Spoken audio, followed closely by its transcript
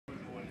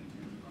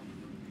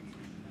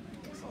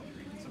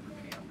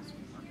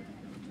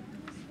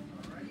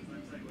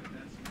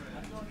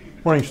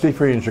Morning, Steve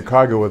Freed in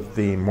Chicago with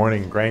the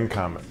morning grain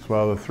comments.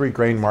 Well, the three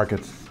grain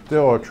markets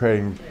still are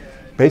trading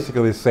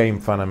basically the same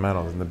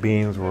fundamentals. And the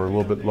beans were a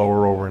little bit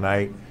lower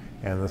overnight,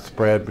 and the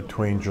spread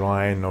between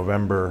July and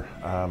November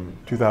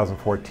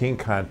 2014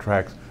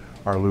 contracts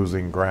are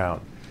losing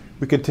ground.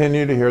 We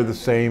continue to hear the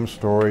same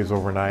stories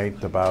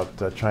overnight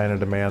about China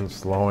demand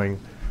slowing.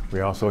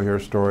 We also hear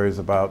stories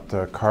about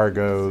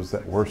cargoes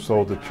that were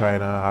sold to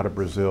China out of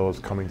Brazil is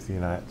coming to the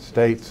United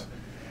States.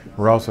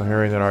 We're also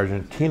hearing that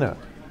Argentina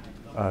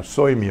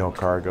soy meal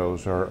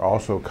cargoes are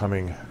also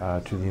coming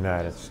to the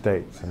United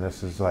States, and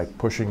this is like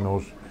pushing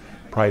those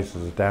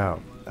prices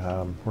down.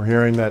 We're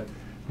hearing that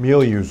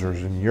meal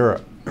users in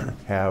Europe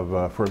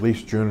have, for at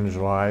least June and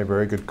July,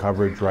 very good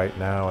coverage right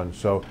now, and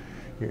so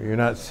you're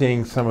not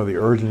seeing some of the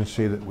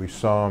urgency that we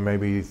saw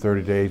maybe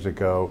 30 days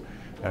ago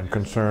and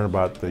concern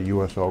about the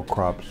USO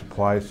crop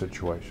supply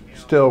situation.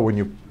 Still, when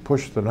you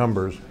push the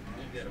numbers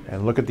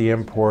and look at the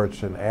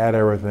imports and add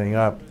everything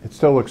up, it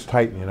still looks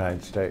tight in the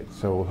United States.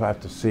 So we'll have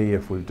to see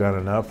if we've done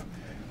enough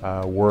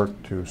work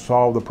to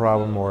solve the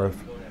problem, or if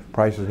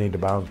prices need to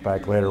bounce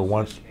back later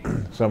once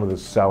some of the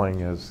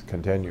selling is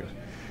continued.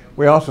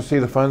 We also see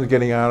the funds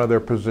getting out of their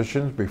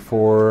positions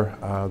before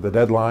the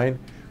deadline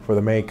for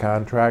the May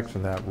contracts,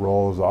 and that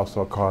roll is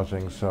also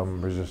causing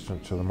some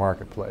resistance to the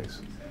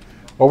marketplace.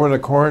 Over in the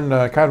corn,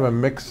 kind of a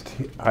mixed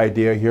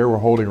idea here. We're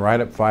holding right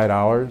at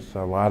 $5. A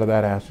lot of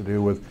that has to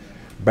do with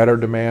better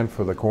demand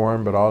for the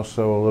corn, but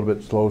also a little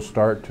bit slow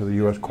start to the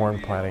U.S. corn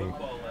planting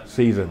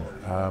season.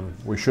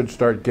 We should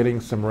start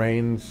getting some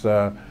rains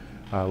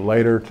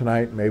later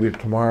tonight, maybe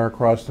tomorrow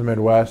across the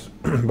Midwest,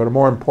 but a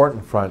more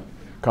important front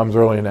comes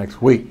early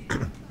next week,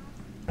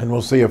 and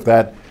we'll see if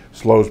that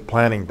slows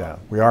planting down.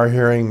 We are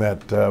hearing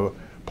that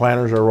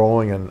planters are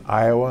rolling in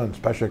Iowa, and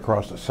especially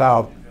across the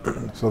South,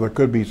 so there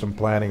could be some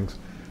plantings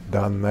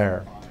done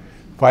there.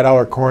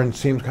 $5 corn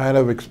seems kind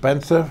of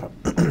expensive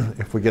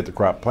if we get the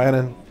crop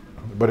planted,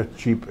 but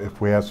it's cheap if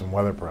we have some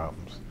weather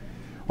problems.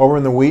 Over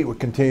in the wheat, we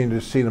continue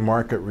to see the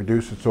market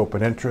reduce its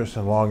open interest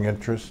and long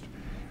interest.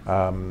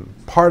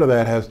 Part of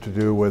that has to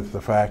do with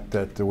the fact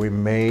that we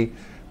may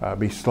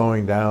be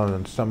slowing down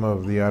in some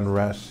of the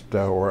unrest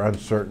or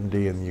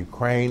uncertainty in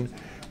Ukraine.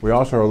 We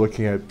also are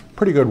looking at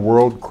pretty good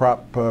world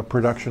crop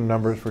production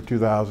numbers for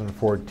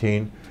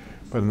 2014.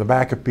 But in the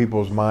back of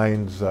people's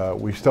minds,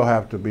 we still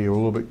have to be a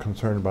little bit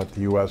concerned about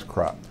the U.S.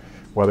 crop,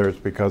 whether it's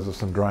because of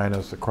some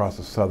dryness across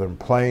the southern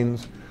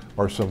plains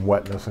or some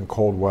wetness and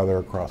cold weather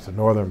across the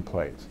northern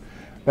plains.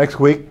 Next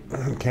week,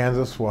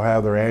 Kansas will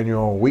have their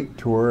annual wheat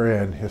tour,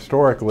 and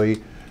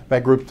historically,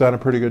 that group's done a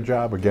pretty good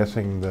job of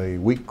guessing the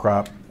wheat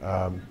crop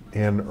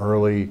in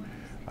early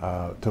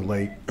to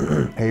late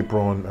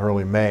April and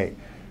early May.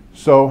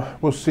 So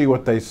we'll see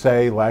what they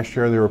say. Last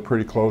year, they were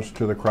pretty close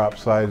to the crop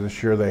size.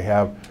 This year, they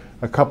have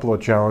a couple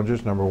of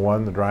challenges. Number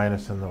one, the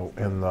dryness in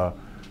the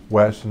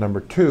west. And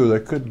number two, they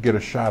could get a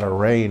shot of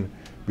rain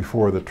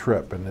before the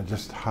trip, and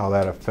just how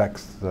that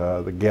affects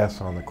the guess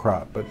on the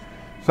crop. But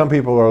some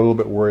people are a little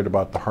bit worried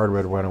about the hard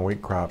red winter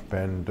wheat crop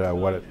and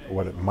what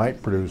it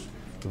might produce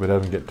if it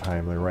doesn't get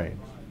timely rain.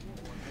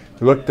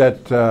 We looked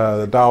at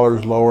the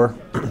dollar's lower.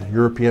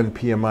 European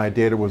PMI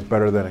data was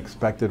better than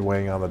expected,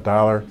 weighing on the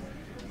dollar.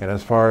 And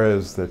as far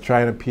as the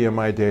China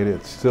PMI data,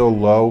 it's still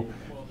low,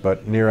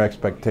 but near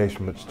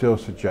expectation, but still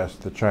suggests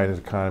that China's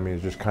economy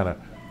is just kind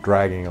of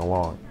dragging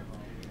along.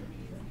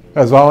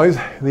 As always,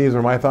 these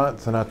are my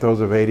thoughts and not those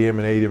of ADM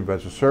and ADM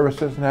Investor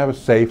Services, and have a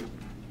safe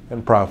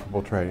and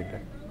profitable trading day.